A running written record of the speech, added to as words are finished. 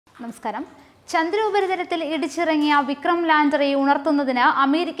നമസ്കാരം. ചന്ദ്രോപരിതലത്തിൽ ഇടിച്ചിറങ്ങിയ വിക്രം ലാൻഡറെ ഉണർത്തുന്നതിന്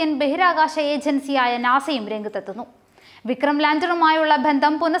അമേരിക്കൻ ബഹിരാകാശ ഏജൻസിയായ നാസയും രംഗത്തെത്തുന്നു. വിക്രം ലാൻഡറുമായുള്ള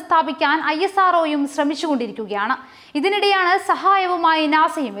ബന്ധം പുനഃസ്ഥാപിക്കാൻ ISROയും ശ്രമിച്ചുകൊണ്ടിരിക്കുകയാണ്. ഇതിനിടെയാണ് സഹായവുമായി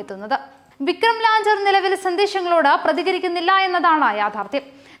നാസയും എത്തുന്നത്. വിക്രം ലാൻഡർ നിലവിൽ സന്ദേശങ്ങളോട് പ്രതികരിക്കുന്നില്ല എന്നതാണ് യാഥാർത്ഥ്യം.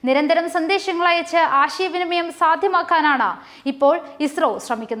 നിരന്തരം സന്ദേശങ്ങൾ അയച്ച് ആശയവിനിമയം സാധ്യമാക്കാനാണ് ഇപ്പോൾ ഇസ്രോ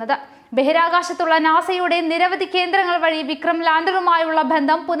ശ്രമിക്കുന്നത്. ബഹിരാകാശത്തുള്ള നാസയുടെ നിരവധി കേന്ദ്രങ്ങൾ വഴി വിക്രം ലാൻഡറുമായുള്ള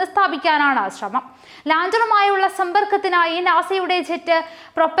ബന്ധം പുനഃസ്ഥാപിക്കാനാണ് ശ്രമം. ലാൻഡറുമായുള്ള സമ്പർക്കത്തിനായി നാസയുടെ ജെറ്റ്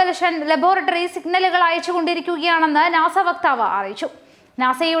പ്രൊപ്പൽഷൻ ലബോറട്ടറി സിഗ്നലുകൾ അയച്ചുകൊണ്ടിരിക്കുകയാണെന്ന് നാസ വക്താവ് അറിയിച്ചു.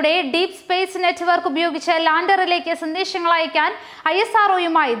 നാസയുടെ ഡീപ് സ്പേസ് നെറ്റ്വർക്ക് ഉപയോഗിച്ച് ലാൻഡറിലേക്ക് സന്ദേശങ്ങൾ അയക്കാൻ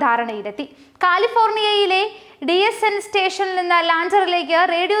ISROയുമായി ധാരണയിലെത്തി. കാലിഫോർണിയയിലെ DSN സ്റ്റേഷനിൽ നിന്ന് ലാൻഡറിലേക്ക്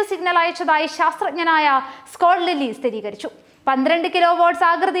റേഡിയോ സിഗ്നൽ അയച്ചതായി ശാസ്ത്രജ്ഞനായ സ്കോട്ട് ലില്ലി സ്ഥിരീകരിച്ചു. 12 കിലോവാട്ട്സ്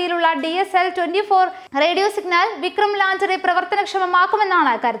ആകൃതിയിലുള്ള DSL-24 റേഡിയോ സിഗ്നൽ വിക്രം ലാൻഡറെ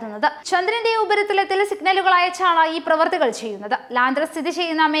പ്രവർത്തനക്ഷമമാക്കുമെന്നാണ് കരുതുന്നത്. ചന്ദ്രന്റെ ഉപരിതലത്തിൽ സിഗ്നലുകൾ അയച്ചാണ് ഈ പ്രവൃത്തികൾ ചെയ്യുന്നത്. ലാൻഡർ സ്ഥിതി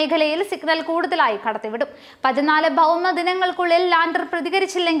ചെയ്യുന്ന മേഖലയിൽ സിഗ്നൽ കൂടുതലായി കടത്തിവിടും. 14 ഭൗമ ദിനങ്ങൾക്കുള്ളിൽ ലാൻഡർ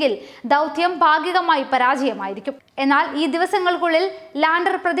പ്രതികരിച്ചില്ലെങ്കിൽ ദൗത്യം ഭാഗികമായി പരാജയമായിരിക്കും. എന്നാൽ ഈ ദിവസങ്ങൾക്കുള്ളിൽ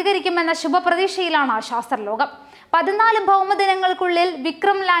ലാൻഡർ പ്രതികരിക്കുമെന്ന ശുഭപ്രതീക്ഷയിലാണ് ശാസ്ത്രലോകം. 14 ഭൗമദിനങ്ങൾക്കുള്ളിൽ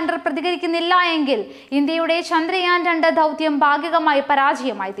വിക്രം ലാൻഡർ പ്രതികരിക്കുന്നില്ല എങ്കിൽ ഇന്ത്യയുടെ ചന്ദ്രയാൻ 2 ദൗത്യം ഭാഗികമായി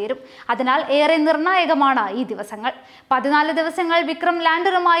പരാജയമായി തീരും. അതിനാൽ ഏറെ നിർണായകമാണ് ഈ ദിവസങ്ങൾ. 14 ദിവസങ്ങൾ വിക്രം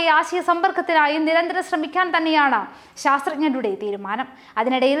ലാൻഡറുമായി ആശയ സമ്പർക്കത്തിനായി നിരന്തരം ശ്രമിക്കാൻ തന്നെയാണ് ശാസ്ത്രജ്ഞരുടെ തീരുമാനം.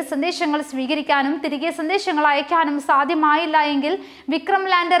 അതിനിടയിൽ സന്ദേശങ്ങൾ സ്വീകരിക്കാനും തിരികെ സന്ദേശങ്ങൾ അയക്കാനും സാധ്യമായില്ല എങ്കിൽ വിക്രം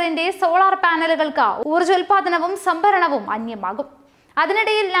ലാൻഡറിന്റെ സോളാർ പാനലുകൾക്ക് ഊർജ്ജോൽപാദനവും സംഭരണവും അന്യമാകും.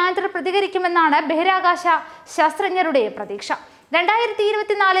 അതിനിടയിൽ ലാൻഡർ പ്രതികരിക്കുമെന്നാണ് ബഹിരാകാശ ശാസ്ത്രജ്ഞരുടെ പ്രതീക്ഷ.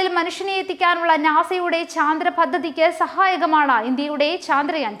 2024 മനുഷ്യനെ എത്തിക്കാനുള്ള നാസയുടെ ചാന്ദ്ര പദ്ധതിക്ക് സഹായകമാണ് ഇന്ത്യയുടെ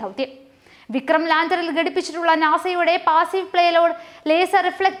ചാന്ദ്രയാൻ ദൗത്യം. വിക്രം ലാൻഡറിൽ ഘടിപ്പിച്ചിട്ടുള്ള നാസയുടെ പാസീവ് പ്ലേലോഡ് ലേസർ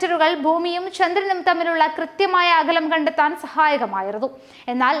റിഫ്ലക്ടറുകൾ ഭൂമിയും ചന്ദ്രനും തമ്മിലുള്ള കൃത്യമായ അകലം കണ്ടെത്താൻ സഹായകമായിരുന്നു.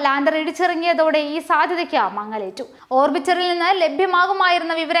 എന്നാൽ ലാൻഡർ ഇടിച്ചിറങ്ങിയതോടെ ഈ സാധ്യതയ്ക്ക് മങ്ങലേറ്റു. ഓർബിറ്ററിൽ നിന്ന്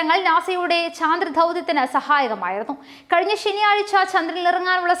ലഭ്യമാകുമായിരുന്ന വിവരങ്ങൾ നാസയുടെ ചാന്ദ്ര ദൗത്യത്തിന് സഹായകമായിരുന്നു. കഴിഞ്ഞ ശനിയാഴ്ച ചന്ദ്രനിൽ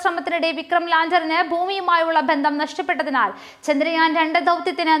ഇറങ്ങാനുള്ള ശ്രമത്തിനിടെ വിക്രം ലാൻഡറിന് ഭൂമിയുമായുള്ള ബന്ധം നഷ്ടപ്പെട്ടതിനാൽ ചന്ദ്രയാൻ 2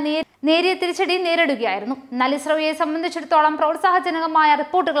 ദൗത്യത്തിന് നേരിയ തിരിച്ചടി നേരിടുകയായിരുന്നു. എന്നാൽ ഇസ്രോയെ സംബന്ധിച്ചിടത്തോളം പ്രോത്സാഹജനകമായ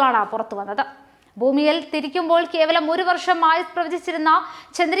റിപ്പോർട്ടുകളാണ് പുറത്തു വന്നത്. ഭൂമിയിൽ തിരിക്കുമ്പോൾ കേവലം 1 വർഷം ആയുസ് പ്രവചിച്ചിരുന്ന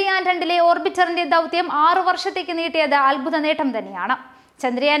ചന്ദ്രയാൻ 2 ഓർബിറ്ററിന്റെ ദൗത്യം 6 വർഷത്തേക്ക് നീട്ടിയത് അത്ഭുത നേട്ടം തന്നെയാണ്.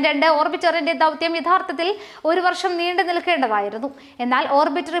 ചന്ദ്രയാൻ 2 ഓർബിറ്ററിന്റെ ദൗത്യം യഥാർത്ഥത്തിൽ 1 വർഷം നീണ്ടു നിൽക്കേണ്ടതായിരുന്നു. എന്നാൽ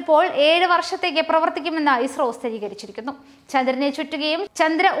ഓർബിറ്റർ ഇപ്പോൾ 7 വർഷത്തേക്ക് പ്രവർത്തിക്കുമെന്ന് ഇസ്രോ സ്ഥിരീകരിച്ചിരിക്കുന്നു. ചന്ദ്രനെ ചുറ്റുകയും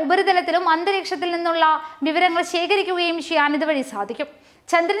ചന്ദ്ര ഉപരിതലത്തിലും അന്തരീക്ഷത്തിൽ നിന്നുള്ള വിവരങ്ങൾ ശേഖരിക്കുകയും ചെയ്യാൻ ഇതുവഴി സാധിക്കും.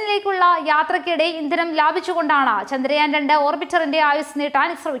 ചന്ദ്രനിലേക്കുള്ള യാത്രയ്ക്കിടെ ഇന്ധനം ലാഭിച്ചുകൊണ്ടാണ് ചന്ദ്രയാൻ 2 ഓർബിറ്ററിന്റെ ആയുസ് നീട്ടാൻ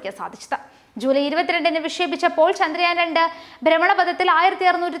ഇസ്രോയ്ക്ക് സാധിച്ചത്. ജൂലൈ 22-ന് വിക്ഷേപിച്ചപ്പോൾ ചന്ദ്രയാൻ 2 ഭ്രമണപഥത്തിൽ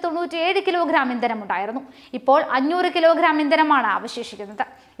 1697 കിലോഗ്രാം ഇന്ധനമുണ്ടായിരുന്നു. ഇപ്പോൾ 500 കിലോഗ്രാം ഇന്ധനമാണ് അവശേഷിക്കുന്നത്.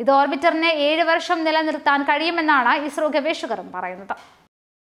 ഇത് ഓർബിറ്ററിന് 7 വർഷം നിലനിർത്താൻ കഴിയുമെന്നാണ് ഇസ്രോ ഗവേഷകരും പറയുന്നത്.